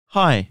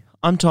Hi,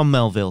 I'm Tom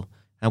Melville,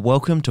 and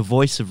welcome to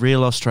Voice of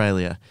Real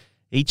Australia.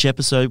 Each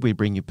episode we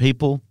bring you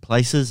people,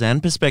 places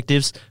and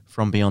perspectives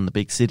from beyond the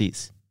big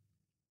cities.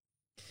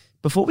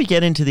 Before we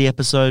get into the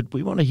episode,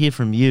 we want to hear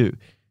from you.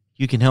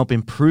 You can help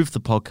improve the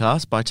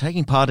podcast by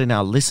taking part in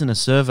our listener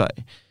survey.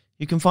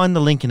 You can find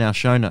the link in our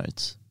show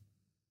notes.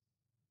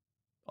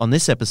 On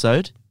this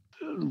episode...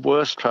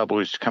 Worst trouble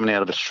is coming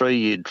out of a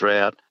 3-year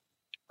drought,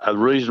 a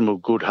reasonable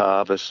good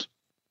harvest,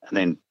 and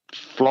then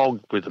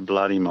flogged with the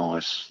bloody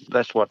mice.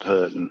 That's what's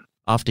hurting.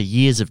 After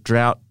years of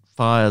drought,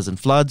 fires and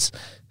floods,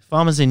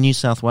 farmers in New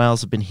South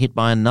Wales have been hit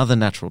by another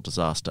natural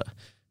disaster,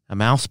 a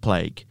mouse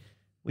plague.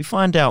 We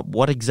find out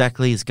what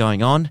exactly is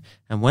going on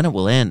and when it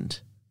will end.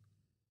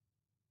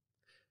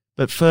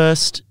 But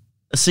first,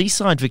 a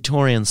seaside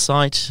Victorian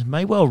site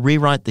may well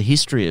rewrite the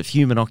history of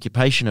human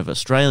occupation of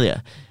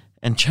Australia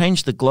and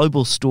change the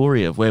global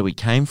story of where we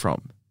came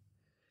from.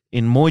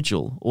 In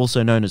Moyjul,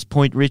 also known as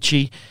Point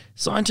Ritchie,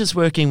 scientists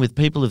working with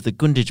people of the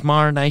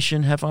Gunditjmara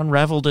Nation have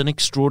unravelled an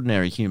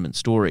extraordinary human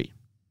story.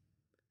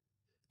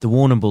 The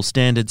Warrnambool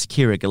Standard's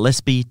Kira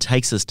Gillespie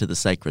takes us to the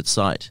sacred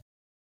site.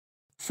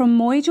 From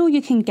Moyjul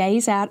you can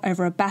gaze out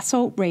over a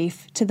basalt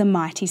reef to the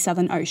mighty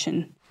Southern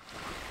Ocean.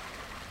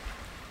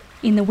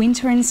 In the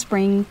winter and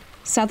spring,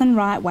 southern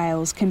right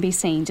whales can be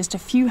seen just a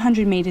few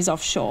hundred metres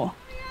offshore.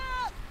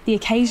 The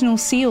occasional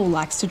seal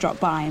likes to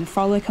drop by and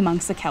frolic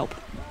amongst the kelp.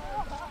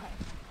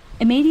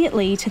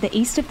 Immediately to the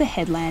east of the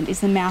headland is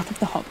the mouth of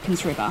the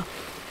Hopkins River.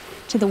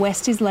 To the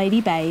west is Lady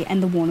Bay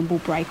and the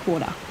Warrnambool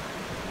Breakwater.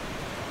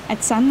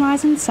 At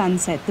sunrise and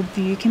sunset, the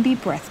view can be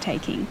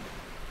breathtaking.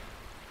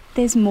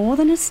 There's more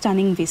than a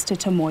stunning vista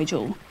to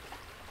Moyjul.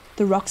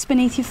 The rocks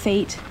beneath your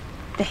feet,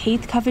 the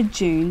heath-covered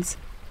dunes,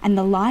 and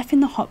the life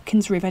in the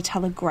Hopkins River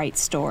tell a great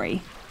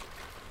story.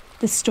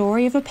 The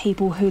story of a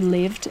people who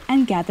lived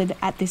and gathered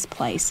at this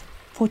place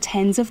for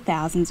tens of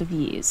thousands of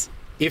years.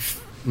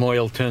 If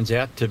Moyjul turns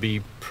out to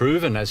be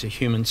proven as a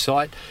human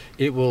site,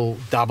 it will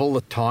double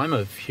the time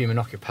of human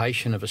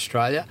occupation of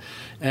Australia,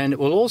 and it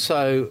will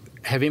also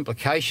have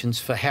implications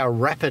for how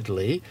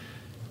rapidly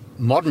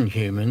modern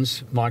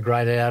humans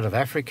migrated out of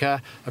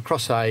Africa,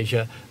 across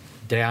Asia,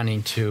 down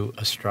into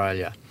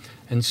Australia.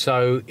 And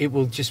so it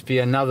will just be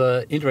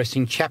another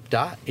interesting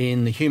chapter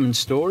in the human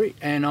story,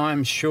 and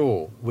I'm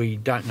sure we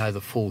don't know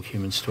the full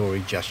human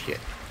story just yet.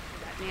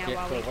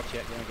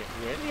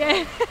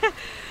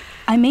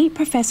 I meet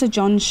Professor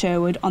John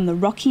Sherwood on the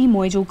rocky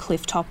Moyjul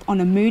clifftop on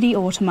a moody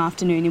autumn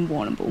afternoon in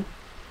Warrnambool,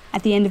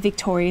 at the end of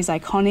Victoria's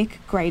iconic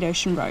Great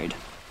Ocean Road.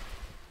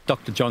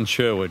 Dr. John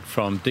Sherwood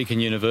from Deakin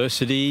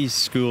University's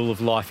School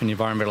of Life and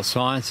Environmental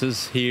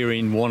Sciences here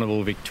in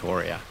Warrnambool,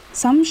 Victoria.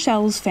 Some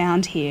shells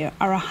found here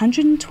are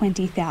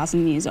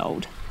 120,000 years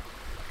old.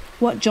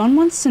 What John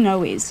wants to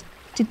know is,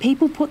 did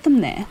people put them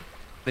there?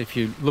 If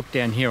you look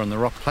down here on the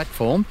rock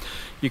platform,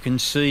 you can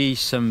see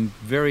some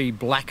very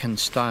blackened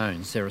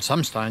stones. There are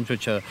some stones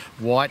which are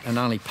white and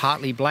only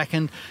partly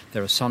blackened.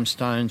 There are some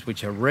stones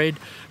which are red,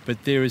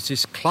 but there is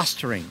this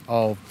clustering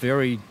of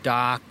very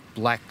dark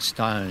black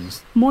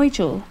stones.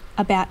 Moyjul,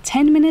 about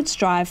 10 minutes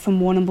drive from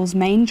Warrnambool's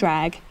main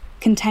drag,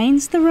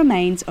 contains the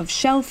remains of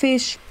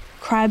shellfish,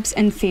 crabs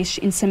and fish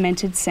in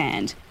cemented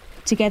sand,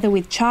 together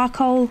with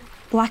charcoal,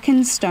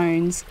 blackened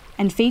stones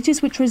and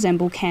features which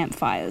resemble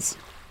campfires.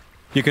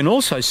 You can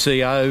also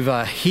see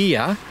over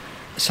here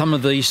some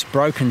of these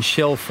broken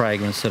shell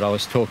fragments that I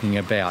was talking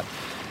about.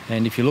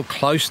 And if you look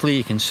closely,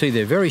 you can see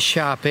they're very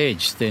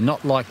sharp-edged. They're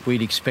not like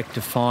we'd expect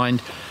to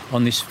find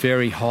on this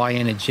very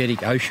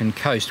high-energetic ocean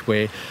coast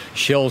where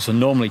shells are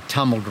normally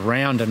tumbled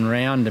round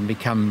and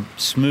become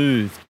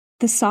smooth.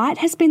 The site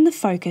has been the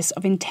focus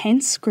of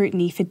intense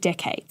scrutiny for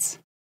decades.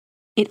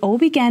 It all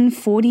began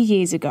 40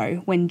 years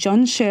ago when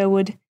John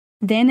Sherwood,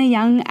 then a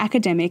young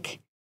academic,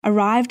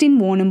 arrived in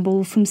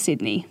Warrnambool from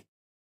Sydney.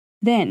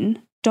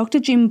 Then, Dr.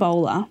 Jim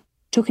Bowler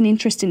took an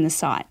interest in the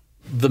site.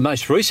 The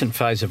most recent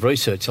phase of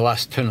research, the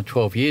last 10 or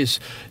 12 years,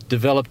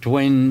 developed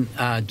when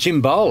Jim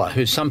Bowler,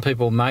 who some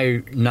people may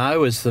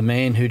know as the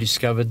man who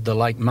discovered the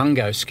Lake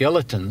Mungo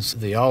skeletons,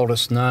 the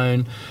oldest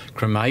known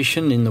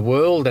cremation in the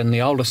world and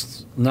the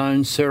oldest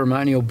known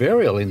ceremonial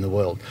burial in the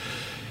world.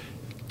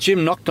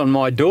 Jim knocked on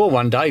my door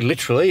one day,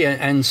 literally,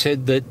 and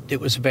said that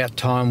it was about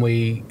time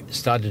we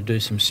started to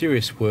do some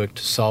serious work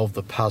to solve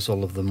the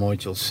puzzle of the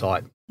Moyjul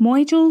site.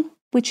 Moyjul,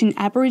 which in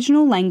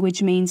Aboriginal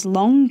language means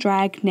long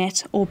drag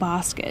net or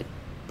basket,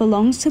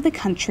 belongs to the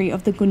country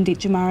of the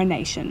Gunditjmara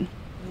Nation.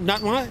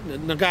 Nutma,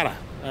 Ngara.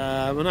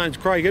 My name's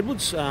Craig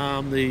Edwards.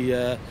 I'm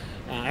the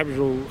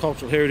Aboriginal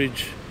Cultural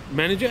Heritage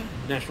Manager,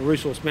 National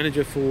Resource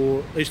Manager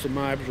for Eastern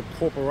Mar Aboriginal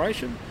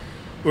Corporation.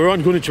 We're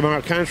on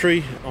Gunditjmara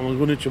country. I'm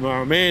a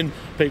Gunditjmara man.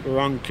 People are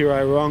on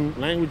Kiro-Rong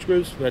language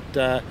groups, but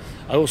I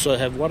also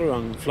have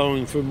Wadawurrung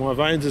flowing through my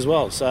veins as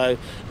well, so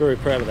very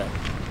proud of that.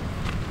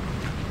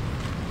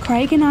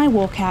 Craig and I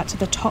walk out to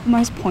the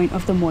topmost point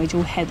of the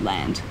Moyjul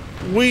headland.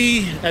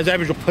 We, as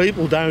Aboriginal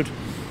people, don't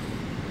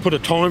put a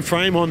time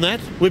frame on that.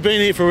 We've been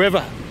here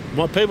forever.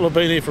 My people have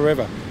been here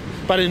forever.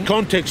 But in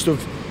context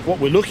of what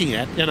we're looking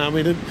at,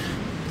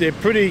 they're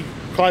pretty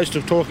close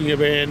to talking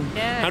about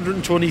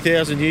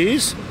 120,000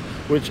 years,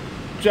 which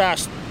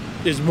just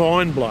is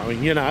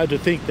mind-blowing, to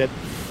think that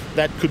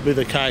that could be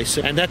the case.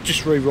 And that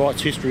just rewrites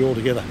history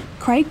altogether.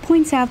 Craig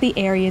points out the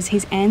areas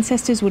his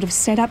ancestors would have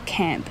set up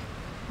camp,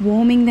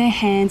 warming their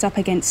hands up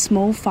against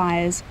small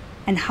fires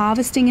and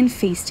harvesting and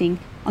feasting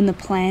on the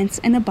plants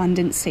and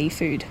abundant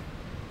seafood.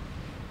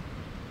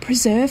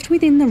 Preserved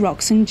within the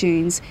rocks and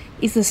dunes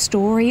is the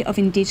story of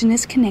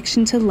Indigenous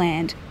connection to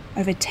land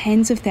over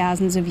tens of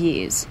thousands of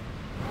years.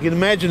 You can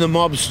imagine the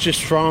mobs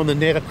just throwing the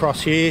net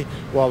across here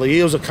while the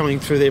eels are coming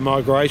through their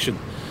migration.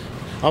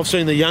 I've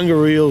seen the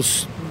younger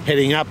eels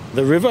heading up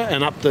the river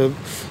and up the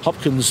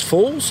Hopkins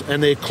Falls,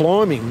 and they're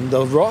climbing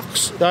the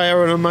rocks. They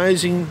are an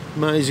amazing,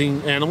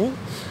 amazing animal.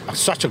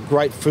 Such a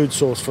great food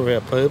source for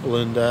our people,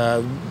 and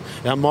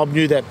our mob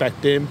knew that back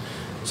then.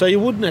 So you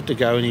wouldn't have to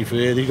go any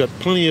further. You've got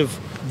plenty of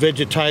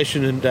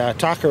vegetation and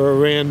tucker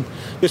around.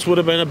 This would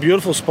have been a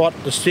beautiful spot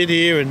to sit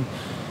here and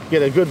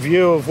get a good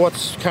view of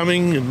what's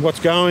coming and what's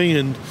going.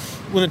 And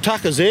when the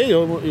tucker's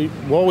there,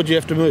 why would you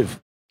have to move?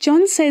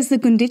 John says the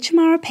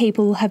Gunditjmara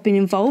people have been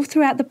involved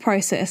throughout the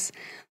process,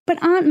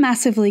 but aren't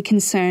massively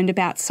concerned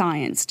about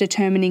science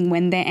determining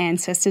when their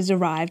ancestors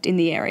arrived in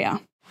the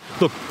area.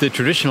 Look, the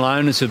traditional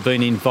owners have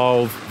been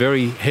involved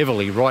very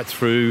heavily right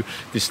through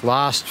this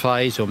last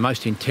phase or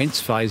most intense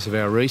phase of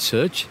our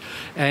research,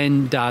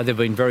 and they've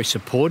been very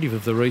supportive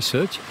of the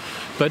research.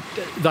 But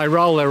they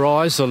roll their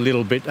eyes a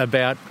little bit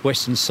about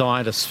Western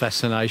scientists'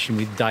 fascination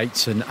with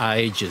dates and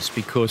ages,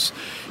 because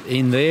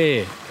in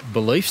their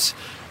beliefs,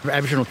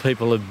 Aboriginal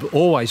people have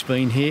always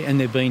been here, and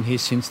they've been here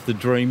since the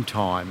dream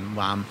time.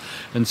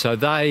 And so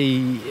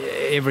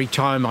every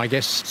time, I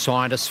guess,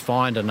 scientists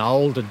find an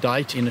older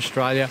date in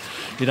Australia,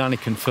 it only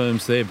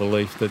confirms their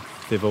belief that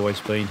they've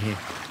always been here.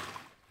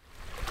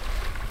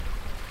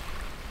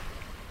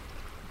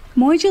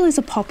 Moyjul is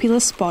a popular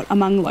spot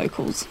among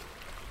locals.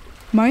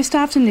 Most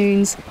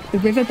afternoons, the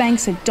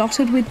riverbanks are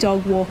dotted with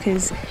dog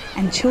walkers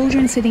and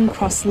children sitting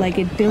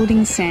cross-legged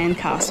building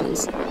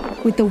sandcastles,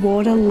 with the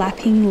water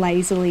lapping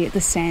lazily at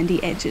the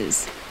sandy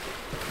edges.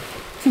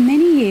 For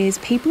many years,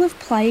 people have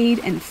played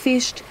and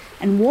fished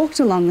and walked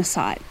along the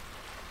site,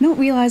 not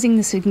realising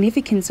the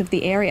significance of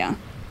the area.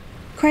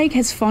 Craig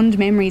has fond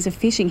memories of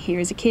fishing here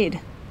as a kid.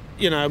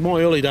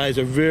 My early days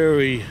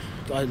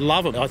I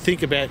love it. I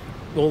think about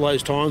all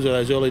those times of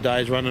those early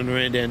days running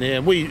around down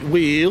there. We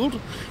eeled.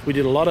 We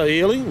did a lot of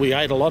eeling. We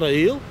ate a lot of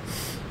eel,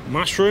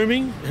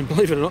 mushrooming, and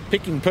believe it or not,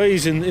 picking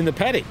peas in the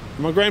paddock.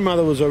 My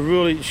grandmother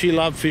she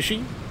loved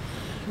fishing.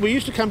 We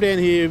used to come down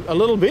here a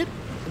little bit,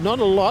 not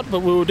a lot, but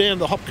we were down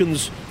the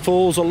Hopkins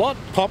Falls a lot.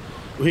 Pop,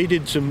 he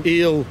did some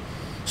eel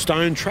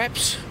stone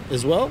traps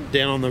as well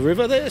down on the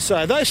river there,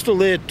 so they're still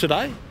there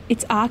today.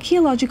 Its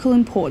archaeological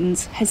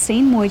importance has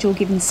seen Moyjul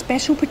given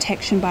special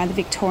protection by the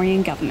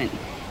Victorian government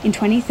in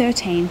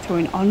 2013 through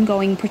an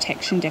ongoing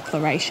protection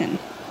declaration.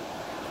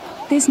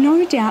 There's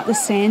no doubt the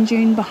sand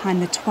dune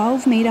behind the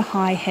 12-metre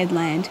high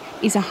headland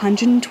is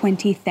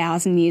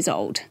 120,000 years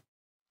old.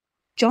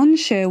 John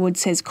Sherwood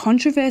says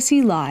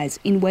controversy lies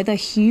in whether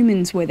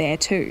humans were there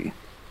too.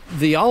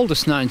 The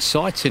oldest known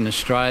sites in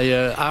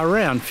Australia are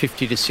around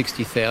 50 to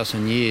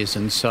 60,000 years,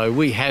 and so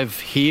we have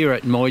here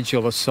at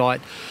Moyjul a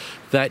site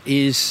that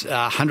is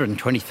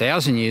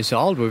 120,000 years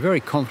old. We're very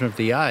confident of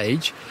the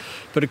age.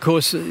 But of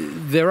course,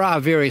 there are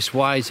various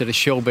ways that a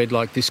shell bed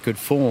like this could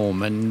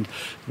form, and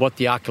what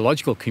the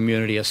archaeological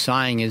community are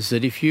saying is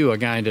that if you are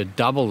going to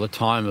double the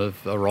time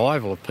of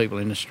arrival of people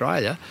in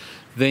Australia,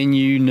 then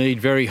you need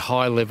very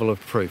high level of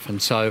proof.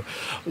 And so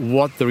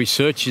what the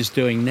research is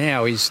doing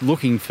now is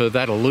looking for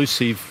that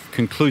elusive,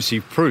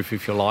 conclusive proof,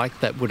 if you like,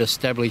 that would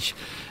establish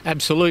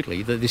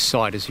absolutely that this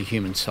site is a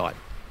human site.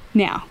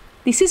 Now,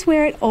 this is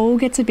where it all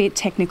gets a bit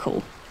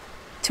technical.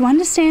 To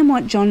understand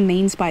what John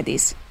means by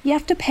this, you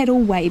have to pedal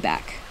way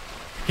back.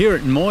 Here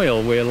at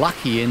Moyjul, we're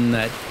lucky in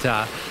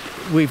that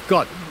we've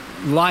got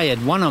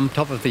layered one on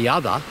top of the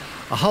other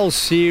a whole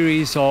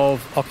series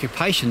of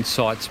occupation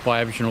sites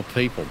by Aboriginal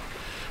people.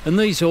 And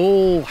these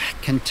all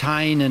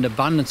contain an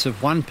abundance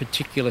of one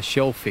particular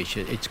shellfish.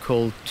 It's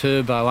called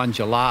Turbo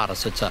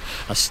undulatus. It's a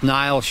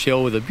snail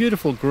shell with a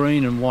beautiful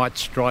green and white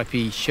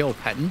stripy shell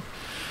pattern.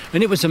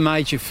 And it was a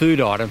major food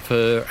item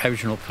for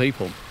Aboriginal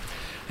people.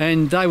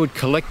 And they would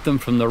collect them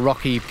from the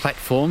rocky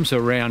platforms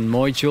around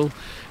Moyjul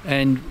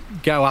and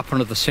go up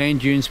onto the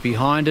sand dunes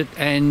behind it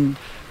and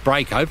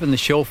break open the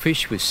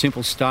shellfish with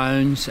simple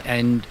stones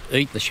and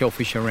eat the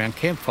shellfish around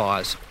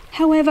campfires.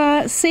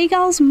 However,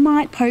 seagulls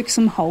might poke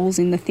some holes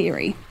in the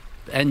theory.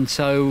 And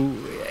so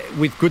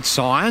with good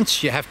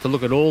science, you have to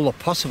look at all the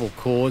possible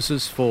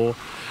causes for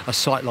a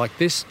site like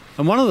this.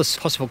 And one of the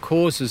possible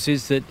causes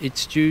is that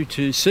it's due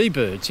to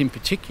seabirds, in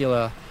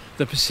particular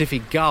the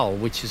Pacific gull,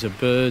 which is a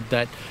bird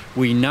that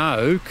we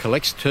know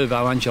collects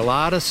Turbo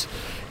undulatus.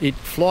 It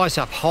flies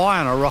up high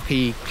on a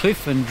rocky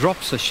cliff and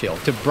drops a shell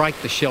to break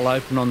the shell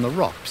open on the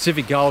rock.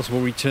 Pacific gulls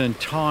will return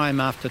time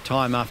after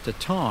time after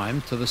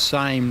time to the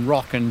same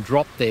rock and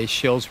drop their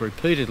shells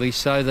repeatedly,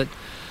 so that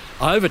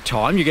over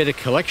time you get a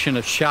collection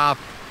of sharp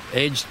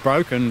edged,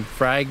 broken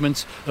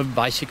fragments of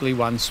basically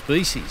one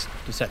species.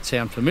 Does that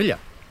sound familiar?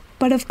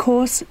 But of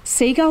course,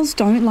 seagulls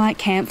don't like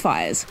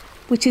campfires,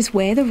 which is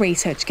where the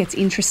research gets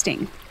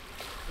interesting.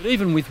 But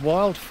even with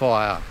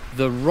wildfire,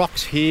 the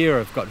rocks here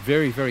have got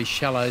very, very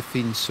shallow,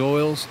 thin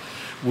soils.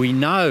 We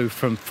know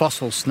from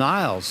fossil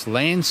snails,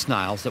 land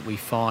snails that we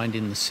find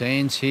in the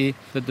sands here,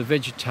 that the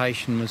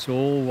vegetation was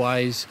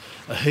always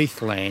a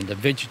heathland, a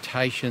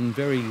vegetation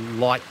very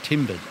light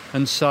timbered.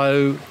 And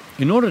so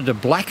in order to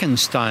blacken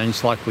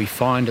stones like we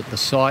find at the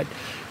site,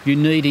 you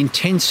need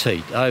intense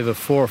heat, over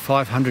 400 or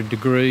 500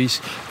 degrees,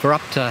 for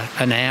up to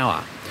an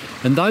hour.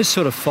 And those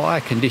sort of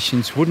fire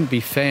conditions wouldn't be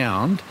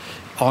found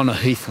on a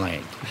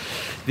heathland.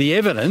 The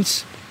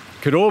evidence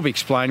could all be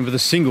explained with a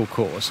single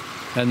cause,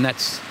 and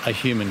that's a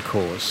human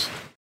cause.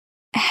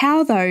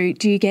 How, though,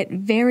 do you get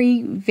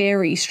very,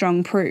 very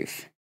strong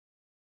proof?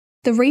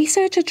 The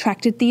research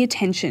attracted the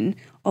attention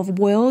of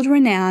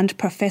world-renowned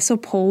Professor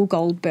Paul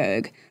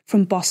Goldberg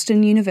from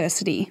Boston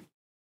University.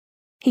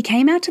 He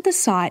came out to the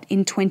site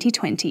in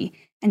 2020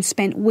 and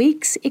spent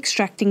weeks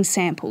extracting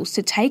samples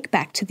to take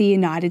back to the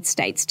United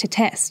States to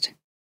test.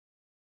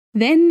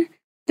 Then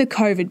the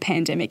COVID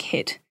pandemic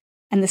hit,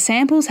 and the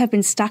samples have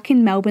been stuck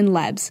in Melbourne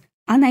labs,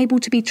 unable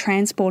to be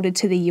transported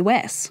to the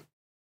US.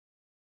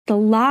 The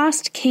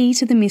last key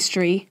to the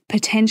mystery,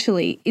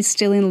 potentially, is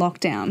still in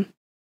lockdown.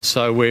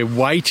 So we're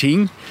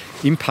waiting,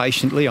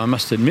 impatiently I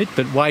must admit,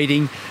 but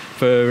waiting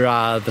for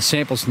the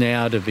samples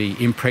now to be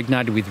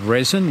impregnated with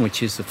resin,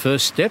 which is the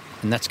first step,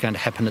 and that's going to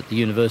happen at the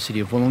University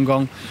of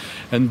Wollongong.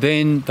 And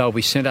then they'll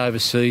be sent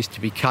overseas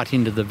to be cut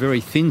into the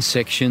very thin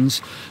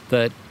sections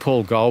that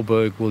Paul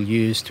Goldberg will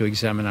use to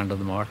examine under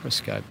the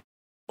microscope.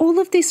 All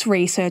of this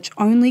research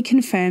only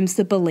confirms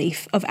the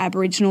belief of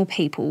Aboriginal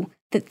people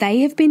that they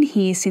have been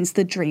here since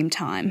the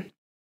Dreamtime.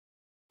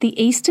 The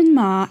Eastern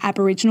Maar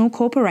Aboriginal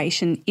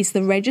Corporation is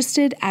the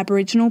registered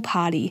Aboriginal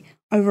party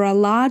over a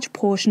large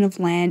portion of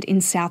land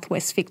in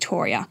southwest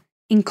Victoria,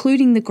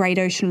 including the Great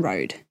Ocean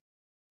Road.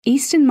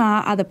 Eastern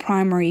Maar are the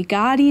primary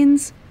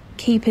guardians,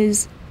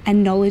 keepers,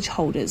 and knowledge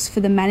holders for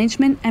the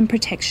management and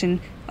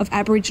protection of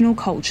Aboriginal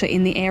culture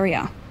in the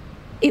area.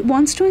 It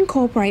wants to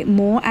incorporate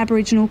more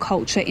Aboriginal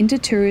culture into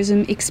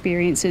tourism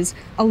experiences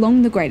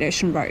along the Great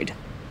Ocean Road,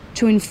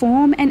 to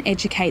inform and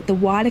educate the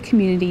wider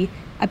community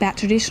about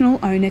traditional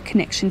owner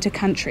connection to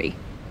country.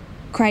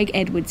 Craig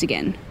Edwards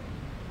again.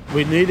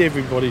 We need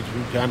everybody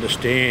to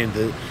understand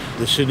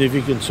the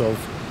significance of,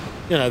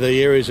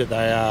 the areas that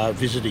they are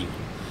visiting.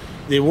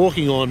 They're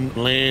walking on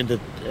land that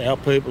our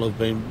people have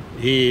been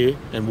here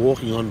and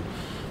walking on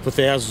for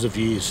thousands of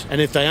years. And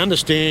if they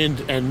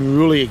understand and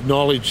really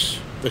acknowledge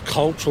the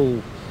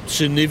cultural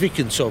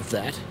significance of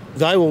that,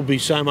 they will be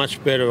so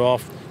much better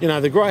off.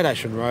 The Great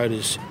Ocean Road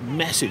is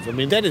massive. I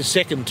mean, that is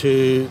second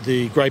to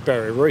the Great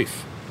Barrier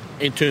Reef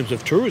in terms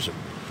of tourism.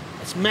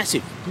 It's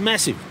massive,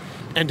 massive.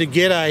 And to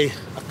get a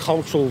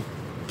cultural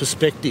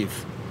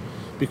perspective,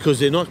 because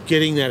they're not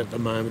getting that at the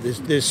moment.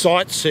 There's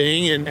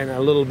sightseeing and a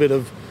little bit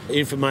of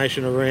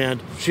information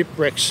around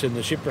shipwrecks and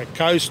the shipwreck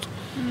coast,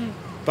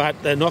 but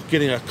they're not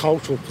getting a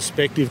cultural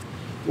perspective.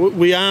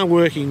 We are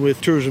working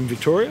with Tourism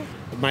Victoria,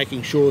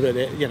 making sure that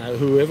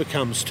whoever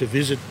comes to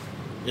visit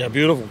our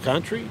beautiful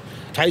country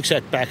takes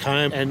that back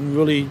home and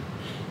really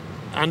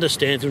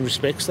understands and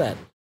respects that.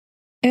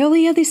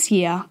 Earlier this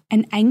year,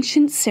 an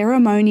ancient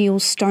ceremonial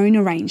stone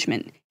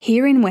arrangement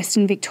here in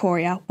Western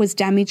Victoria was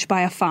damaged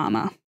by a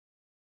farmer.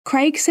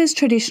 Craig says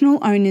traditional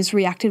owners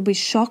reacted with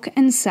shock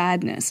and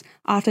sadness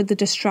after the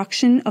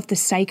destruction of the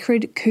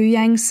sacred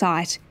Kooyang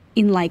site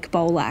in Lake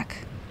Bolac.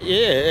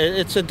 Yeah,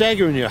 it's a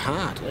dagger in your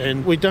heart,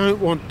 and we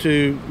don't want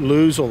to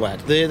lose all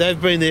that.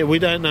 They've been there, we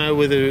don't know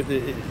whether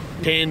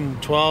 10,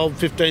 12,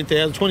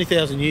 15,000,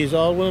 20,000 years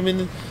old. Well, I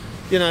mean,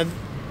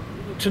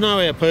 to know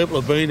our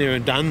people have been there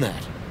and done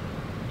that,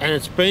 and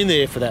it's been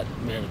there for that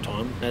amount of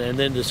time, and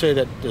then to see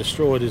that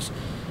destroyed is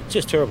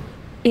just terrible.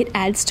 It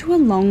adds to a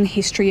long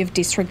history of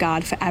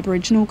disregard for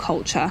Aboriginal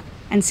culture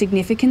and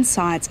significant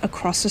sites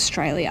across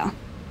Australia.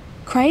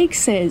 Craig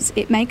says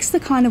it makes the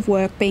kind of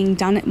work being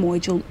done at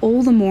Moyjul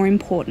all the more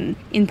important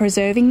in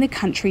preserving the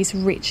country's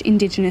rich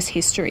Indigenous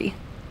history.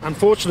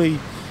 Unfortunately,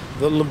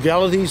 the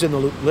legalities and the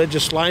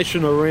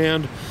legislation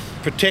around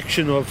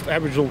protection of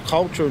Aboriginal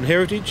culture and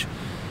heritage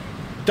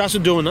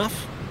doesn't do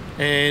enough,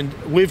 and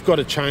we've got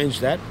to change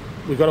that.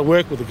 We've got to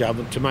work with the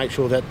government to make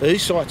sure that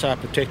these sites are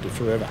protected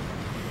forever.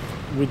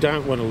 We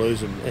don't want to lose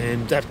them,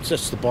 and that's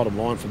just the bottom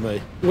line for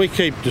me. We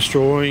keep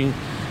destroying.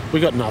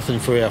 We've got nothing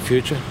for our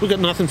future. We've got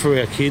nothing for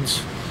our kids.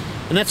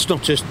 And that's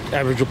not just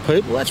Aboriginal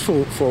people, that's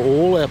for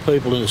all our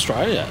people in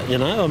Australia,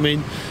 I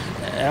mean,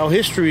 our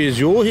history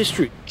is your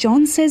history.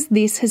 John says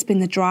this has been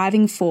the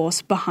driving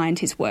force behind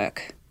his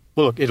work.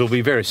 Well, look, it'll be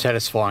very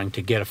satisfying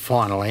to get a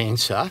final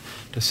answer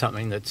to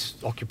something that's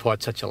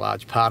occupied such a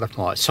large part of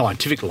my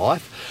scientific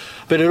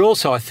life. But it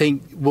also, I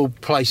think, will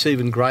place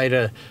even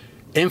greater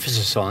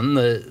emphasis on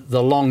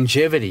the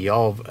longevity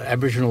of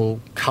Aboriginal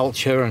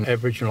culture and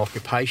Aboriginal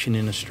occupation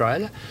in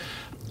Australia.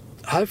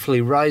 Hopefully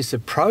raise the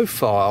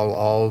profile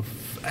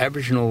of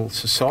Aboriginal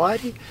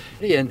society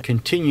and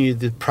continue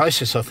the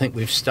process I think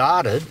we've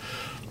started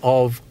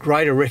of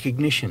greater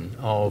recognition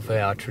of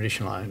our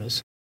traditional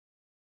owners.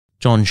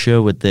 John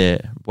Sherwood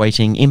there,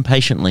 waiting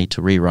impatiently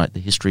to rewrite the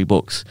history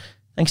books.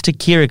 Thanks to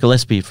Kira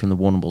Gillespie from the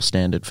Warrnambool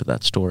Standard for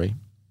that story.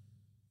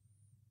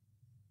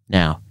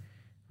 Now,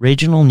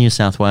 regional New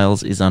South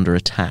Wales is under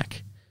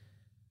attack.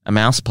 A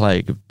mouse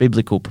plague of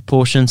biblical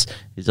proportions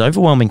is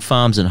overwhelming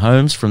farms and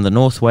homes from the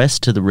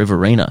northwest to the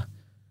Riverina.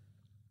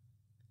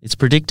 It's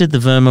predicted the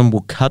vermin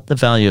will cut the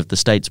value of the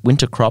state's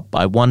winter crop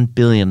by $1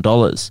 billion,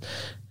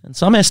 and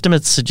some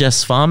estimates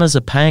suggest farmers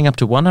are paying up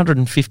to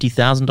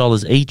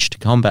 $150,000 each to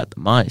combat the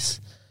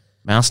mice.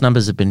 Mouse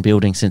numbers have been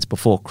building since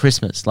before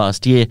Christmas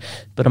last year,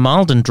 but a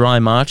mild and dry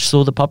March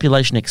saw the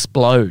population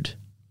explode.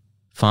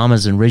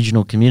 Farmers and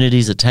regional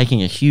communities are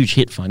taking a huge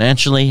hit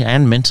financially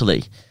and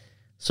mentally.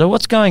 So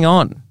what's going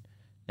on?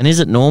 And is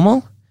it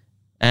normal?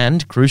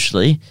 And,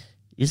 crucially,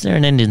 is there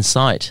an end in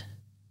sight?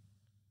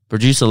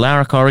 Producer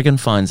Lara Corrigan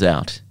finds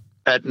out.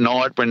 At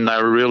night when they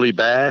were really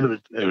bad,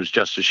 it was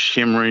just a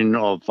shimmering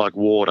of like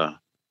water.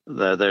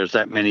 There's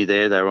that many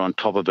there, they were on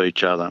top of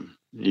each other.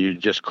 You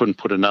just couldn't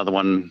put another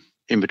one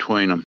in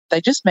between them. They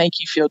just make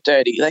you feel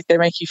dirty. Like they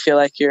make you feel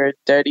like you're a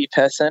dirty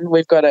person.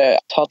 We've got a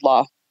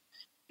toddler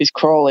who's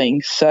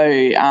crawling,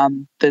 so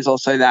there's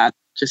also that,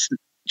 just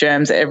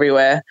germs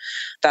everywhere.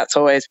 That's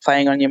always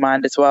playing on your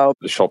mind as well.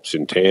 The shops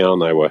in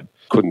town,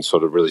 couldn't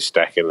sort of really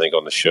stack anything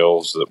on the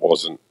shelves that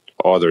wasn't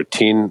either a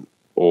tin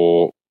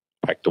or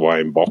packed away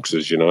in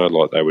boxes,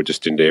 like they were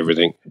just into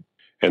everything.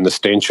 And the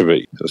stench of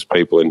it, there's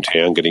people in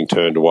town getting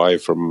turned away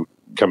from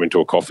coming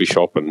to a coffee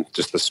shop and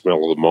just the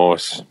smell of the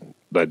mice,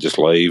 they'd just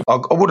leave. I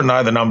wouldn't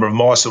know the number of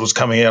mice that was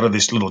coming out of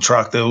this little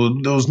truck. There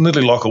was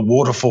nearly like a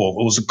waterfall.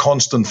 It was a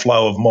constant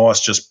flow of mice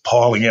just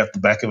piling out the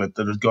back of it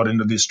that had got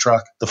into this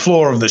truck. The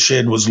floor of the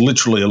shed was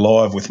literally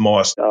alive with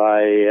mice.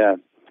 I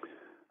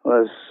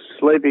was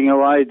sleeping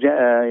away,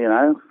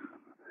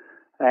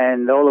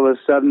 and all of a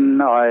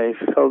sudden I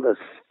felt a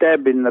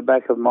stab in the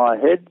back of my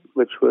head,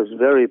 which was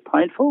very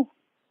painful.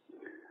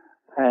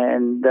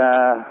 And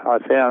I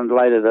found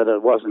later that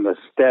it wasn't a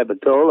stab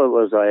at all, it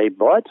was a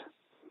bite,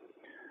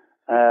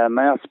 a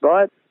mouse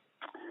bite.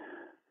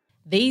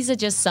 These are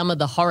just some of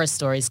the horror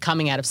stories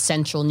coming out of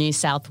central New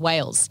South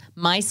Wales.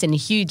 Mice in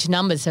huge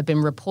numbers have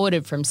been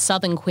reported from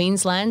southern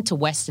Queensland to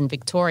western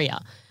Victoria.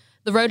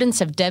 The rodents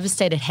have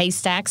devastated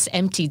haystacks,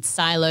 emptied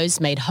silos,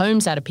 made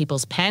homes out of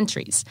people's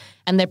pantries,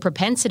 and their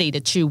propensity to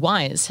chew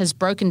wires has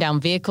broken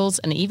down vehicles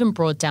and even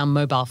brought down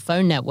mobile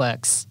phone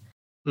networks.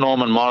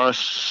 Norman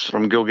Morris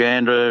from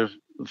Gilgandra,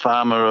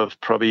 farmer of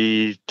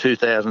probably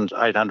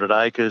 2,800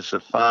 acres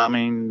of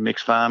farming,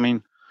 mixed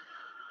farming.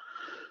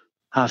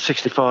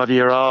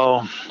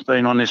 65-year-old,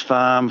 been on this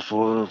farm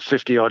for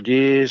 50-odd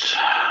years.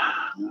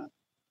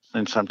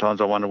 And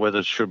sometimes I wonder whether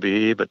it should be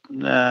here, but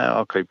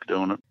I'll keep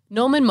doing it.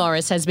 Norman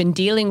Morris has been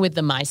dealing with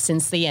the mice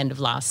since the end of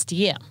last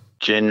year.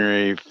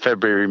 January,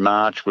 February,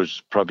 March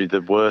was probably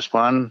the worst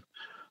one,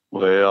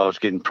 where I was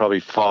getting probably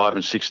 5,000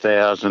 and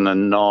 6,000 a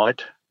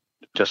night,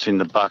 just in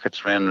the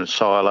buckets around the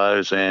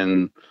silos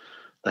and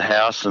the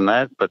house and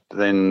that. But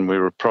then we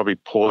were probably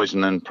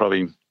poisoning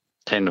probably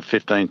 10,000 to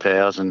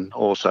 15,000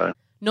 also.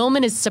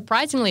 Norman is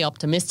surprisingly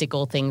optimistic,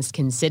 all things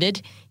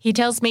considered. He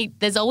tells me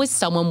there's always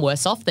someone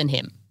worse off than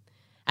him.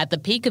 At the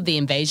peak of the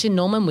invasion,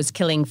 Norman was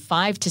killing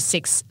 5,000 to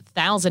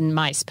 6,000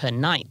 mice per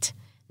night.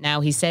 Now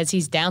he says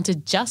he's down to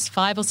just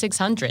 500 or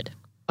 600.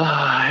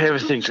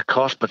 Everything's a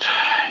cost, but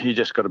you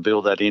just got to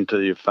build that into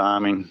your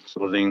farming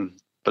sort of thing.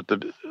 But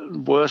the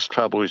worst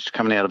trouble is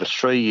coming out of a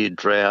 3-year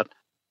drought,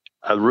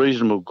 a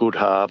reasonable good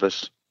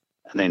harvest,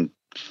 and then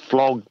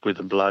flogged with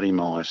the bloody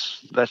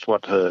mice. That's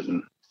what's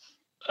hurting.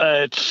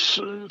 It's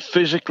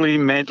physically,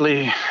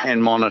 mentally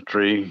and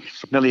monetary.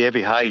 Nearly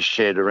every hay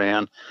shed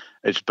around,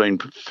 it's been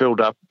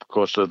filled up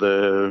because of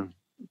the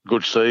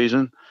good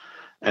season,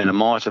 and the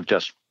mice have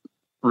just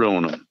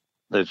ruined them.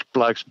 There's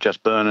blokes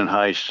just burning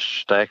hay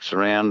stacks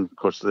around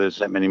because there's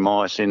that many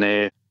mice in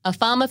there. A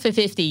farmer for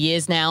 50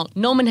 years now,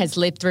 Norman has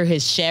lived through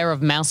his share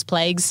of mouse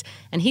plagues,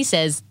 and he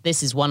says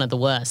this is one of the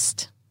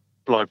worst.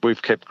 Like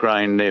we've kept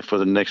grain there for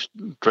the next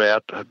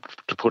drought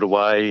to put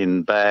away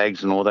in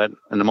bags and all that,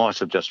 and the mice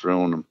have just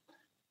ruined them.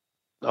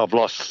 I've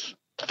lost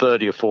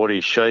 30 or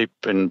 40 sheep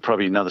and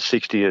probably another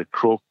 60 at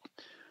Crook.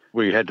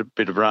 We had a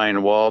bit of rain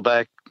a while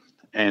back,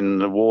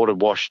 and the water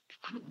washed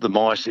the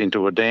mice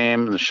into a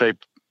dam, and the sheep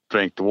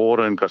drank the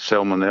water and got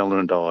salmonella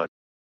and died.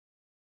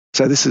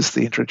 So this is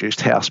the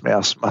introduced house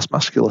mouse, Mus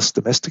musculus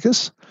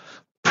domesticus.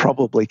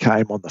 Probably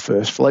came on the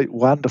first fleet.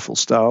 Wonderful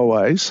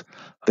stowaways.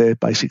 They're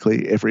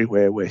basically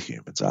everywhere where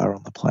humans are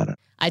on the planet.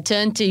 I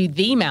turned to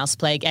the mouse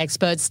plague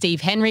expert,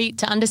 Steve Henry,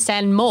 to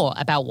understand more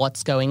about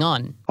what's going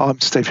on. I'm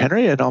Steve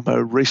Henry and I'm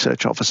a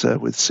research officer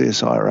with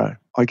CSIRO.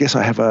 I guess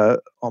I have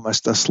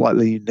almost a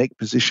slightly unique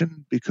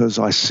position because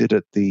I sit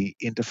at the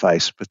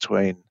interface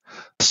between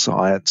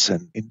science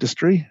and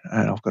industry,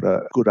 and I've got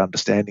a good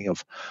understanding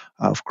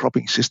of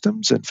cropping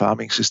systems and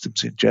farming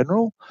systems in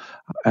general,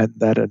 and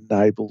that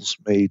enables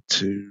me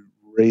to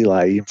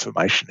relay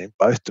information in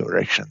both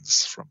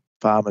directions, from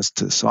farmers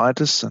to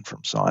scientists and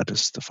from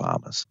scientists to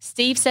farmers.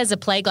 Steve says a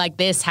plague like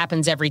this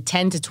happens every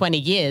 10 to 20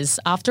 years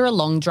after a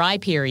long dry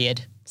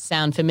period.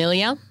 Sound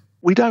familiar?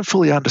 We don't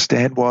fully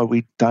understand why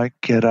we don't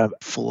get a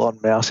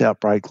full-on mouse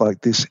outbreak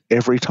like this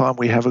every time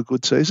we have a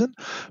good season,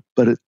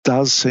 but it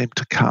does seem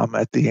to come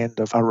at the end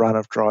of a run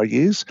of dry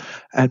years,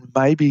 and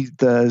maybe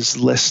there's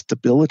less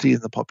stability in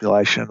the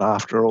population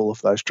after all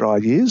of those dry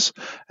years,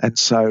 and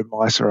so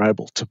mice are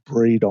able to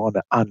breed on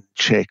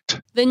unchecked.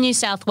 The New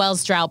South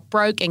Wales drought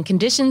broke and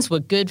conditions were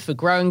good for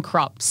growing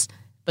crops,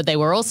 but they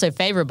were also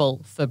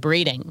favourable for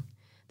breeding.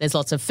 There's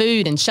lots of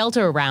food and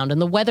shelter around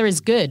and the weather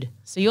is good,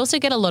 so you also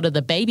get a lot of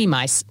the baby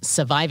mice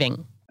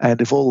surviving. And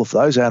if all of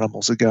those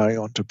animals are going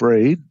on to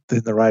breed,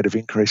 then the rate of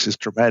increase is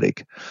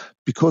dramatic.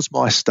 Because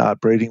mice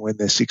start breeding when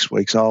they're 6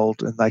 weeks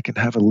old and they can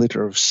have a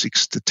litter of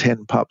 6 to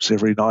 10 pups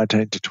every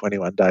 19 to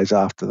 21 days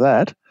after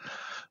that,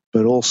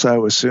 but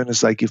also as soon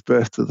as they give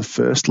birth to the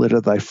first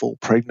litter, they fall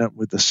pregnant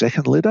with the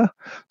second litter.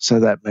 So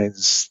that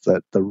means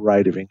that the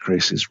rate of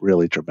increase is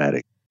really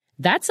dramatic.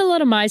 That's a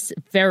lot of mice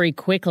very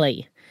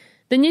quickly.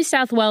 The New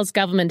South Wales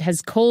government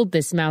has called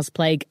this mouse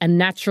plague a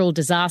natural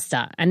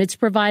disaster, and it's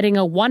providing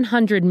a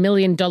 $100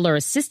 million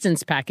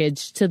assistance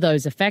package to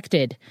those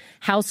affected.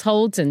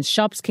 Households and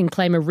shops can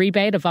claim a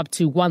rebate of up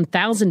to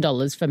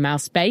 $1,000 for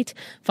mouse bait.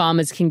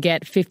 Farmers can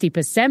get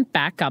 50%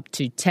 back, up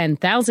to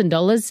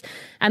 $10,000.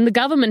 And the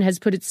government has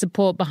put its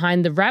support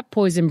behind the rat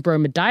poison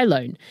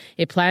bromidilone.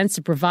 It plans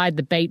to provide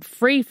the bait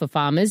free for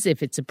farmers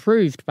if it's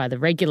approved by the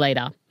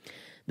regulator.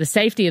 The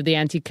safety of the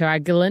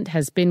anticoagulant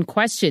has been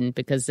questioned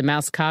because the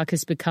mouse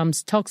carcass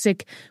becomes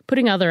toxic,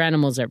 putting other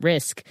animals at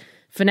risk.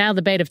 For now,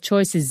 the bait of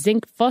choice is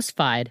zinc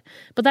phosphide,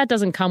 but that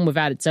doesn't come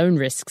without its own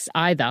risks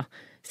either.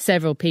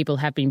 Several people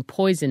have been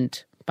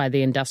poisoned by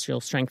the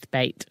industrial-strength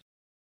bait.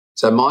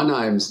 So my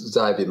name's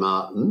Xavier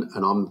Martin,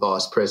 and I'm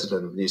Vice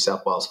President of New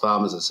South Wales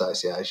Farmers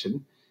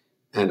Association,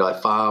 and I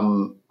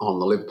farm on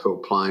the Liverpool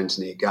Plains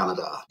near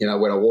Gunnedah. You know,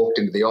 when I walked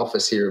into the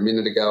office here a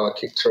minute ago, I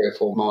kicked 3 or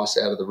 4 mice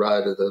out of the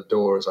road of the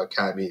door as I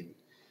came in.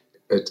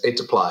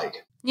 It's a plague.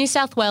 New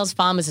South Wales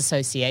Farmers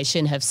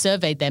Association have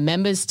surveyed their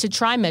members to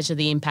try measure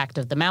the impact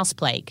of the mouse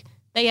plague.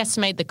 They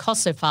estimate the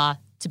cost so far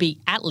to be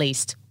at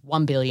least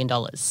 $1 billion.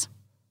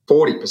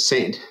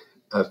 40%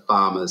 of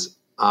farmers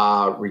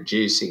are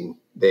reducing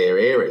their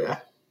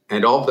area,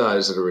 and of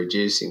those that are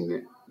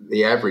reducing,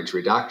 the average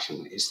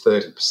reduction is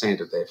 30%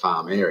 of their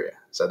farm area.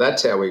 So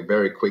that's how we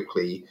very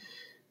quickly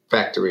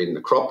factor in the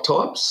crop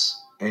types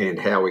and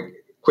how we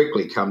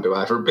quickly come to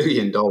over $1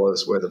 billion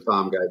worth of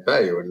farm gate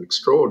value, an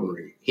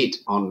extraordinary hit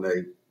on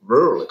the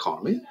rural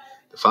economy,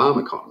 the farm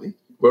economy.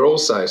 We're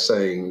also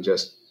seeing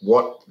just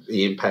what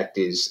the impact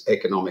is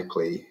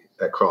economically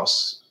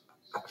across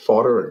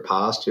fodder and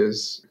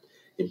pastures,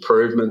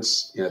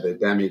 improvements, the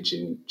damage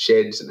in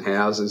sheds and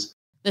houses.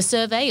 The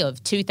survey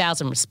of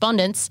 2,000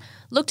 respondents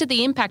looked at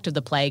the impact of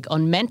the plague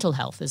on mental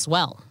health as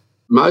well.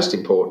 Most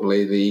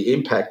importantly, the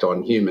impact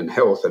on human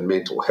health and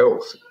mental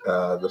health.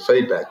 The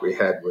feedback we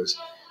had was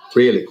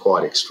really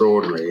quite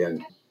extraordinary.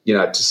 And,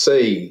 to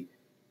see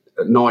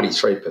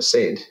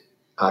 93%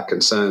 are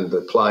concerned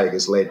the plague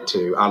has led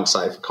to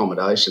unsafe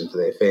accommodation for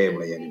their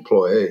family and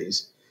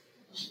employees,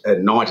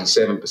 and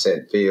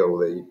 97% feel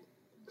the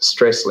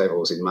stress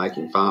levels in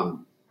making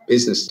farm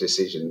business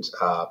decisions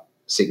are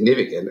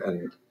significant,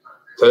 and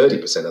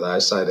 30% of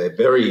those say they're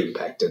very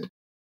impacted.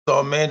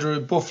 I'm Andrew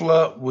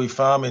Buffler. We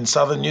farm in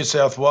southern New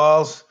South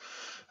Wales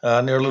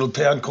near a little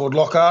town called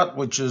Lockhart,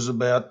 which is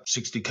about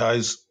 60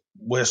 k's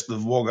west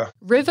of Wagga.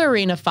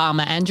 Riverina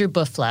farmer Andrew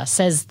Buffler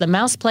says the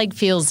mouse plague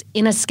feels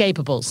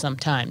inescapable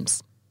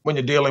sometimes. When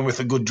you're dealing with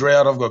a good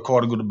drought, I've got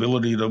quite a good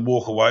ability to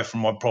walk away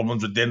from my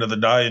problems at the end of the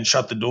day and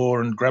shut the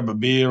door and grab a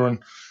beer and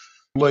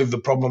leave the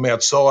problem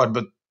outside.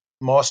 But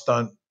mice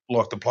don't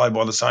like to play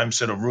by the same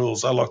set of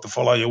rules. They like to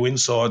follow you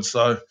inside.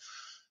 So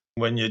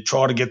when you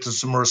try to get to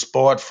some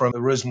respite from a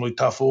reasonably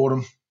tough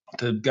autumn,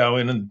 to go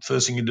in and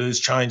first thing you do is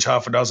change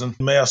half a dozen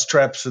mouse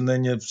traps, and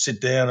then you sit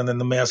down and then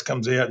the mouse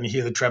comes out and you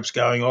hear the traps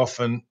going off,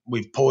 and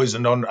we've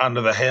poisoned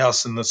under the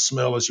house, and the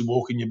smell as you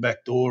walk in your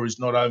back door is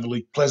not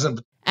overly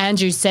pleasant.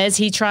 Andrew says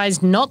he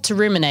tries not to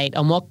ruminate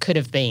on what could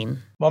have been.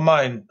 My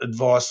main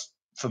advice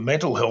for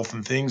mental health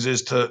and things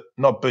is to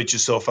not beat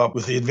yourself up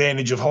with the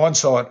advantage of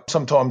hindsight.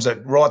 Sometimes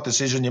that right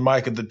decision you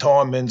make at the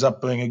time ends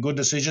up being a good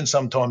decision.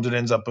 Sometimes it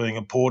ends up being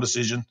a poor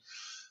decision.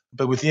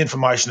 But with the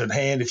information at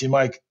hand, if you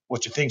make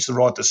what you think's the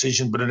right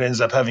decision, but it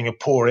ends up having a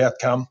poor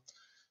outcome,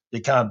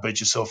 you can't beat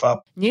yourself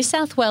up. New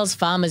South Wales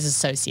Farmers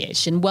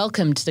Association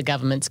welcomed the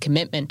government's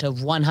commitment of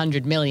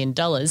 $100 million,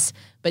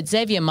 but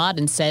Xavier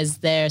Martin says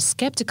they're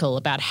sceptical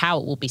about how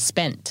it will be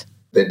spent.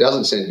 There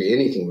doesn't seem to be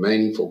anything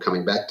meaningful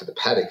coming back to the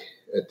paddock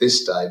at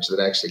this stage that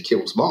actually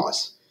kills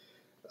mice.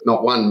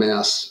 Not one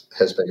mouse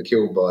has been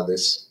killed by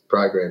this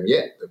program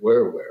yet that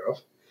we're aware of.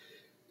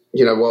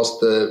 Whilst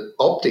the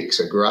optics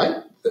are great,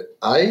 that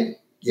A,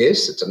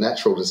 yes, it's a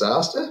natural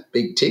disaster,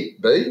 big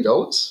tick. B,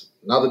 dollars,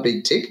 another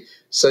big tick.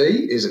 C,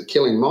 is it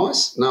killing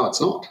mice? No, it's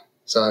not.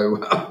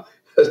 So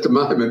at the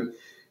moment,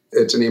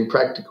 it's an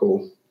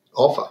impractical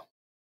offer.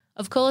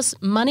 Of course,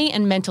 money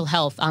and mental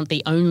health aren't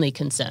the only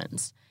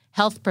concerns.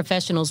 Health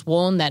professionals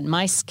warn that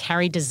mice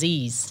carry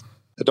disease.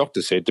 The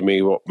doctor said to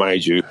me, "What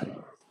made you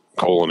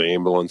call an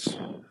ambulance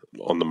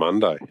on the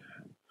Monday?"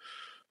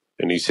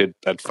 And he said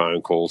that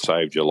phone call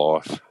saved your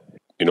life.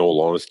 In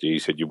all honesty, he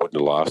said you wouldn't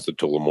have lasted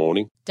till the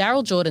morning.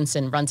 Daryl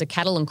Jordanson runs a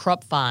cattle and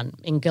crop farm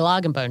in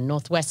Gillargambo,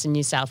 northwestern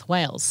New South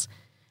Wales.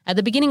 At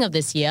the beginning of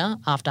this year,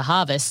 after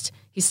harvest,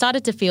 he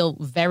started to feel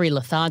very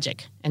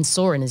lethargic and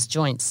sore in his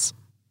joints.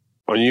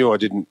 I knew I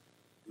didn't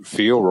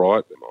feel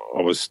right.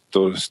 I was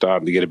sort of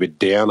starting to get a bit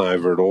down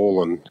over it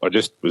all, and I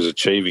just was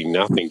achieving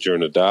nothing during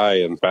the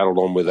day and battled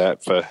on with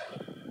that for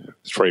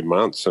 3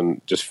 months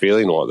and just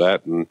feeling like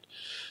that. And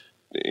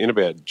in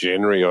about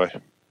January, I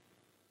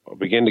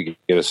began to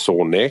get a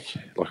sore neck,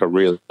 like a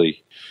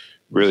really,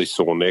 really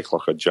sore neck,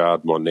 like I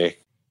jarred my neck.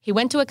 He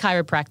went to a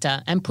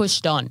chiropractor and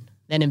pushed on.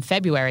 Then in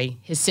February,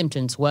 his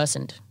symptoms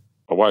worsened.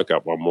 I woke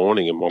up one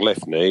morning and my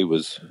left knee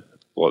was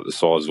like the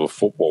size of a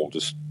football,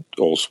 just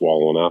all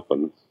swollen up.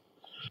 And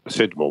I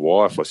said to my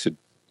wife,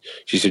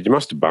 she said, "You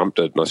must have bumped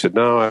it." And I said,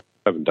 "No, I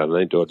haven't done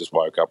anything. I just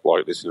woke up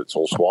like this and it's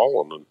all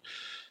swollen." And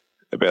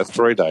about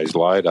 3 days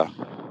later,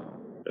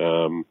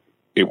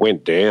 it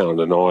went down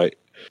and I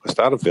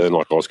started feeling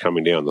like I was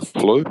coming down the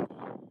flu.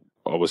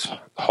 I was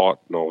hot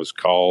and I was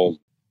cold.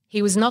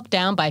 He was knocked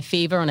down by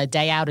fever on a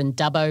day out in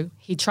Dubbo.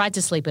 He tried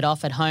to sleep it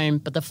off at home,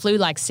 but the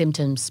flu-like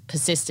symptoms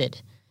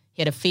persisted.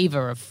 He had a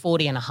fever of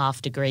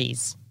 40.5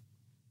 degrees.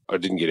 I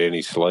didn't get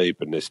any sleep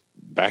and this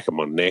back of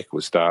my neck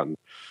was starting to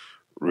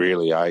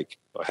really ache.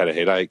 I had a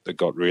headache that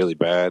got really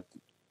bad.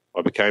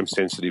 I became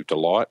sensitive to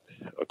light.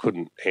 I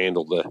couldn't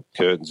handle the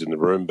curtains in the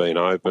room being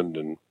opened,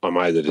 and I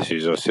made the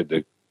decision. I said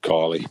to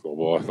Kylie, my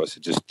wife, I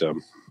said, "Just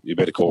you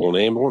better call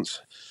an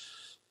ambulance."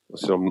 I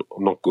said, I'm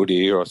not good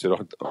here. I said, I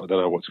don't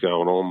know what's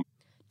going on.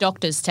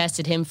 Doctors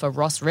tested him for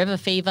Ross River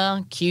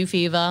fever, Q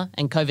fever,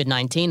 and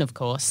COVID-19, of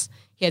course.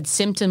 He had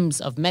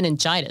symptoms of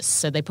meningitis,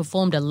 so they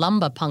performed a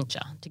lumbar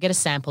puncture to get a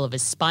sample of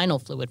his spinal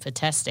fluid for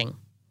testing.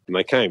 And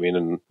they came in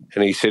and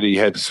he said he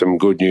had some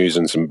good news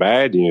and some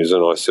bad news.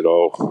 And I said,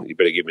 "Oh, you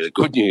better give me the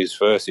good news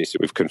first." And he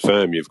said, "We've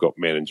confirmed you've got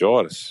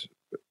meningitis."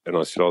 And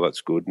I said, "Oh,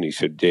 that's good." And he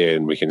said, "Yeah,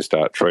 and we can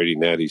start treating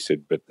that." He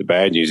said, "But the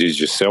bad news is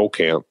your cell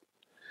count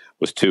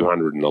was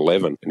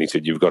 211. And he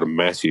said, "You've got a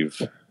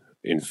massive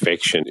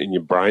infection in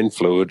your brain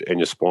fluid and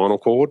your spinal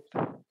cord."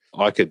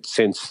 I could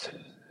sense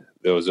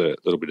there was a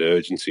little bit of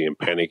urgency and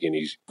panic in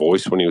his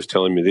voice when he was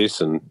telling me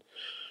this. And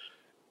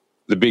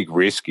the big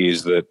risk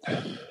is that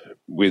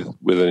with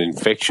an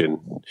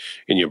infection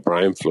in your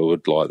brain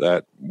fluid like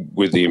that,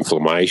 with the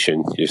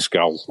inflammation, your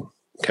skull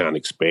can't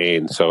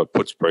expand, so it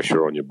puts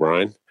pressure on your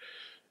brain.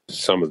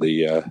 Some of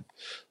the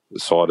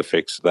side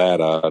effects of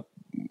that are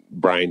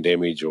brain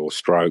damage or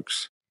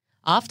strokes.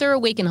 After a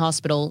week in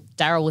hospital,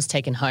 Daryl was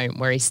taken home,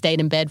 where he stayed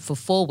in bed for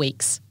 4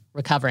 weeks,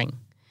 recovering.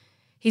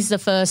 He's the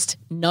first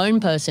known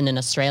person in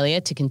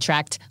Australia to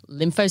contract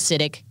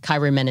lymphocytic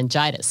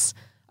chiromeningitis,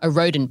 a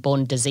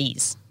rodent-borne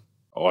disease.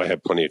 I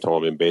had plenty of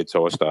time in bed,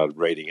 so I started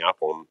reading up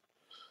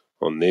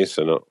on this,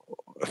 and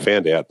I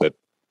found out that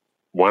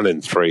 1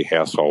 in 3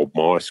 household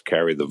mice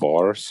carry the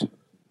virus.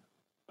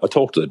 I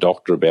talked to the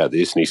doctor about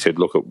this, and he said,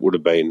 "Look, it would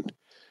have been,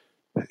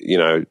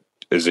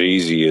 as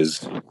easy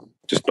as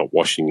just not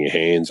washing your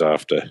hands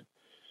after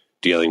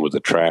dealing with a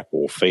trap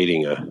or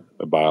feeding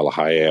a bale of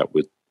hay out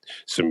with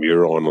some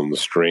urine on the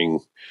string."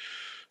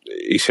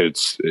 He said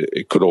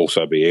it could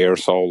also be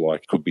aerosol,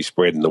 like it could be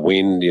spread in the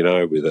wind,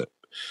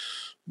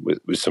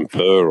 with some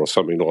fur or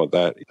something like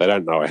that. They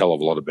don't know a hell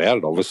of a lot about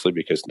it, obviously,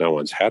 because no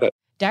one's had it.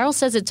 Daryl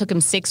says it took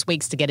him 6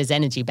 weeks to get his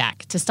energy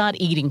back, to start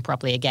eating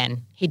properly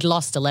again. He'd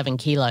lost 11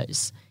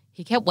 kilos.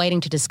 He kept waiting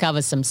to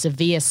discover some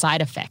severe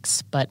side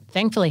effects, but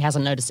thankfully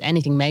hasn't noticed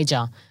anything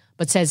major,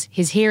 but says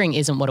his hearing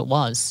isn't what it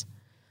was.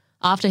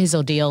 After his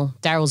ordeal,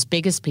 Daryl's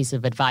biggest piece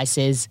of advice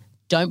is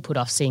don't put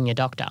off seeing your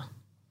doctor.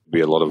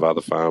 Be a lot of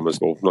other farmers,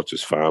 or not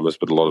just farmers,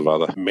 but a lot of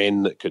other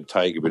men that could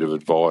take a bit of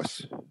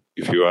advice.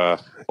 If you are,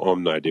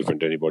 I'm no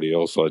different to anybody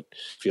else. I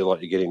feel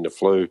like you're getting the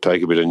flu,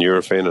 take a bit of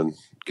Nurofen and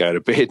go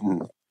to bed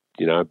and,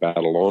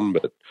 battle on.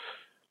 But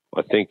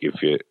I think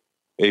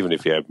even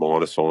if you have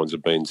minor signs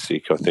of being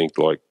sick, I think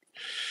like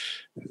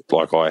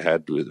I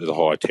had with the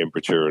high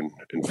temperature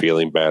and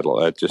feeling bad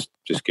like that,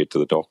 just get to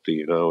the doctor.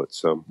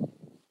 It's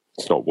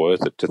not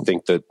worth it to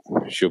think that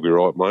she'll be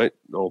right, mate.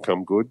 I'll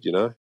come good.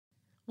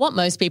 What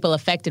most people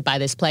affected by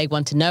this plague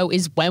want to know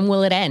is when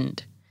will it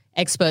end?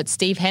 Expert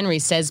Steve Henry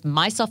says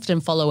mice often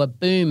follow a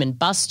boom and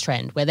bust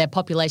trend where their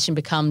population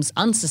becomes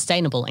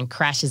unsustainable and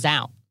crashes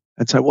out.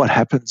 And so what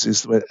happens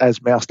is that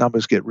as mouse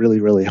numbers get really,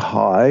 really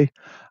high,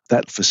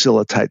 that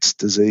facilitates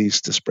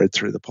disease to spread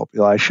through the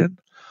population.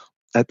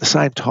 At the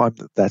same time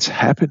that that's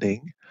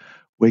happening,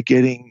 we're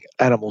getting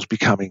animals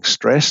becoming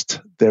stressed.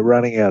 They're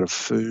running out of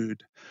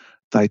food.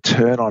 They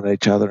turn on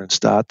each other and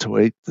start to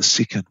eat the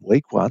sick and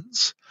weak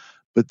ones.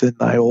 But then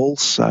they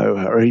also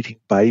are eating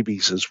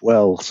babies as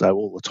well, so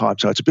all the time.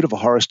 So it's a bit of a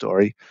horror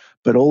story,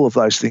 but all of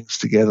those things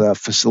together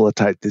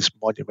facilitate this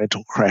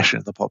monumental crash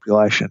in the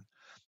population.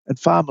 And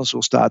farmers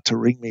will start to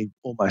ring me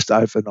almost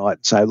overnight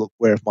and say, look,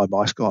 where have my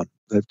mice gone?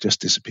 They've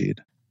just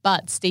disappeared.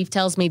 But Steve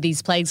tells me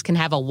these plagues can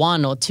have a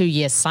 1 or 2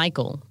 year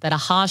cycle, that a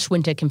harsh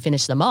winter can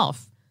finish them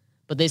off.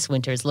 But this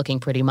winter is looking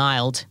pretty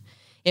mild.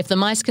 If the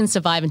mice can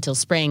survive until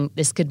spring,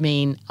 this could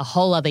mean a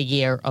whole other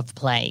year of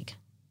plague.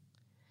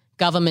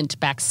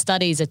 Government-backed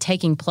studies are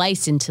taking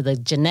place into the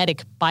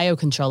genetic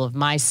biocontrol of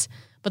mice,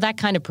 but that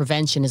kind of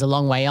prevention is a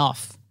long way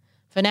off.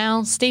 For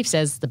now, Steve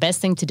says the best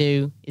thing to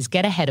do is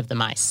get ahead of the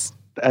mice.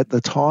 At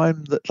the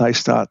time that they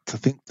start to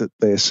think that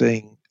they're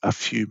seeing a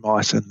few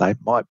mice and they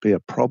might be a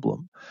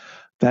problem,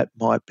 that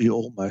might be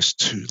almost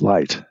too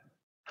late.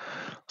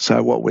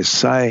 So what we're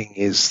saying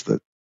is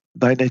that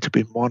they need to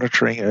be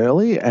monitoring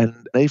early,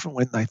 and even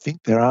when they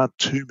think there aren't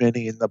too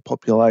many in the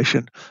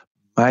population,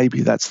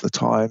 maybe that's the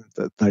time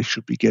that they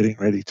should be getting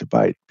ready to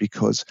bait,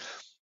 because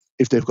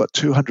if they've got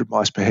 200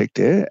 mice per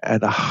hectare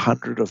and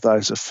 100 of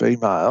those are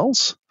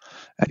females,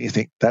 and you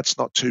think that's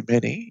not too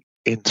many,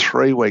 in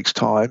 3 weeks'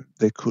 time,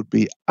 there could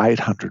be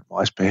 800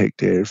 mice per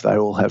hectare if they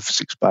all have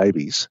 6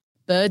 babies.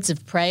 Birds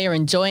of prey are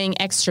enjoying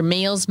extra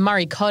meals,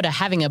 Murray cod are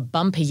having a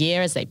bumper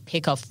year as they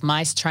pick off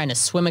mice trying to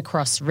swim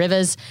across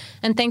rivers,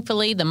 and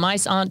thankfully the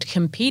mice aren't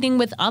competing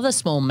with other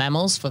small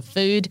mammals for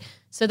food,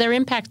 so their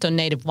impact on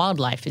native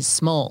wildlife is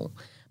small.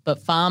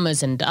 But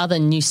farmers and other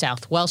New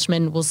South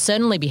Welshmen will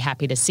certainly be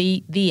happy to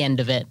see the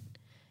end of it.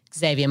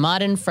 Xavier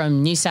Martin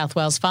from New South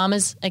Wales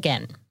Farmers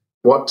again.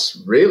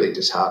 What's really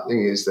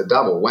disheartening is the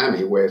double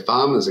whammy where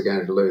farmers are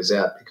going to lose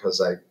out because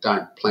they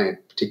don't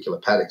plant particular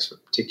paddocks for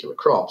particular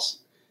crops.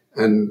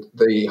 And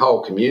the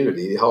whole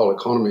community, the whole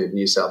economy of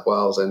New South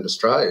Wales and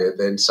Australia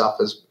then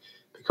suffers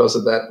because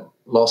of that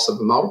loss of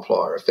the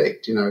multiplier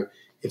effect. You know,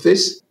 if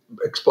this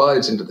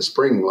explodes into the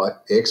spring like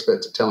the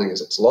experts are telling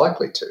us it's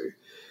likely to,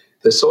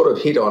 the sort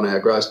of hit on our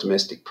gross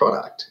domestic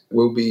product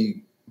will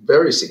be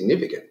very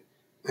significant.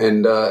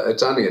 And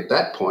it's only at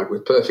that point,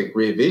 with perfect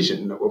rear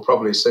vision, that we'll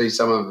probably see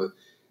some of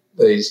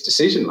these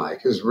decision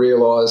makers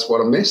realise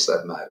what a mess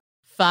they've made.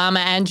 Farmer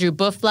Andrew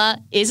Buffler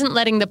isn't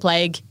letting the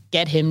plague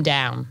get him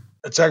down.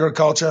 It's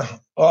agriculture.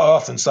 I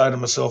often say to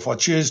myself, I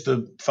choose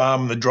to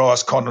farm the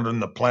driest continent on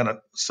the planet,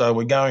 so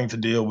we're going to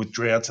deal with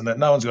droughts and that.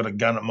 No one's got a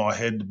gun at my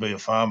head to be a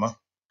farmer.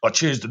 I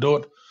choose to do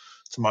it.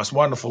 It's the most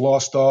wonderful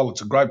lifestyle.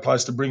 It's a great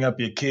place to bring up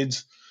your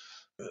kids.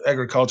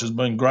 Agriculture's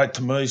been great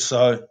to me,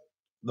 so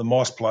the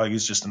mice plague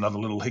is just another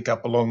little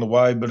hiccup along the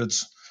way, but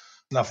it's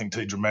nothing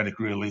too dramatic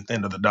really. At the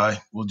end of the day,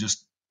 we'll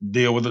just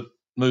deal with it,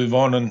 move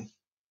on and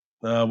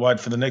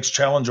wait for the next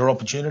challenge or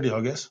opportunity,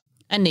 I guess.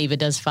 And neither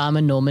does farmer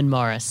Norman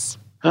Morris.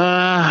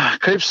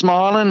 Keep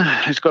smiling.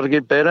 It's got to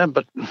get better,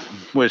 but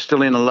we're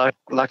still in a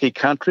lucky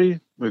country.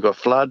 We've got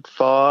flood,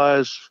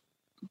 fires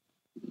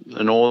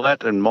and all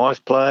that, and mice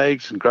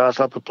plagues and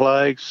grasshopper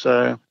plagues.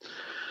 So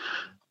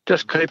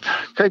just keep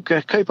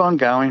on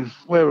going.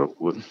 We're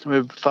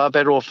far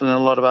better off than a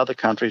lot of other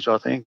countries, I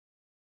think.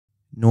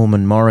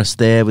 Norman Morris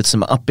there with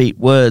some upbeat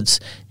words.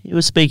 He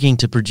was speaking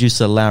to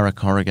producer Lara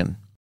Corrigan.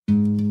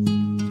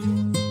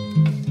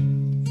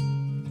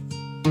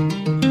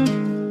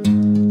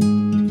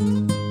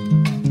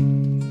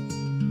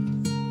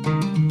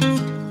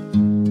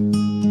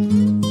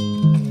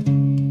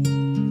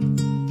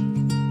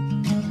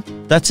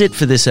 That's it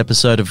for this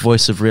episode of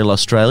Voice of Real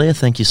Australia.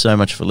 Thank you so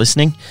much for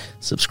listening.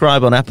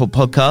 Subscribe on Apple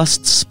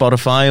Podcasts,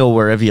 Spotify, or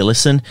wherever you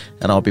listen,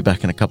 and I'll be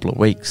back in a couple of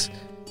weeks.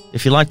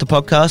 If you like the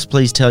podcast,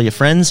 please tell your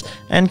friends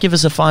and give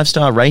us a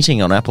 5-star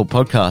rating on Apple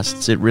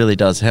Podcasts. It really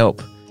does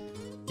help.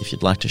 If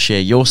you'd like to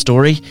share your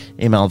story,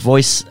 email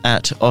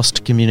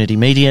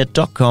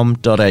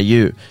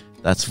voice@austcommunitymedia.com.au.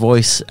 That's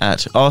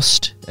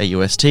voice@aust,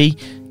 A-U-S-T,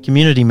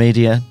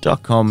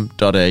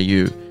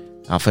 communitymedia.com.au.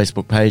 Our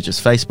Facebook page is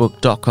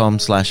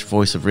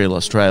facebook.com/Voice of Real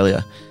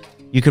Australia.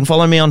 You can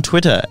follow me on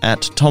Twitter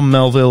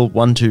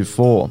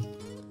 @TomMelville124.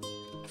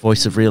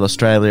 Voice of Real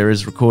Australia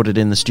is recorded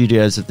in the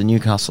studios of the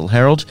Newcastle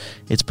Herald.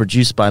 It's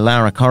produced by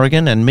Lara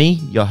Corrigan and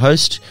me, your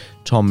host,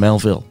 Tom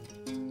Melville.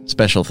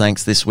 Special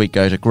thanks this week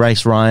go to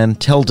Grace Ryan,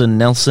 Teldon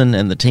Nelson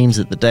and the teams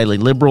at the Daily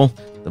Liberal,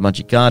 the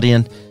Mudgee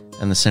Guardian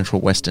and the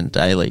Central Western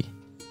Daily.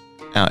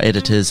 Our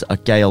editors are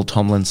Gail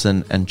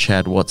Tomlinson and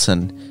Chad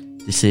Watson.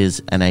 This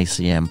is an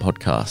ACM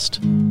podcast.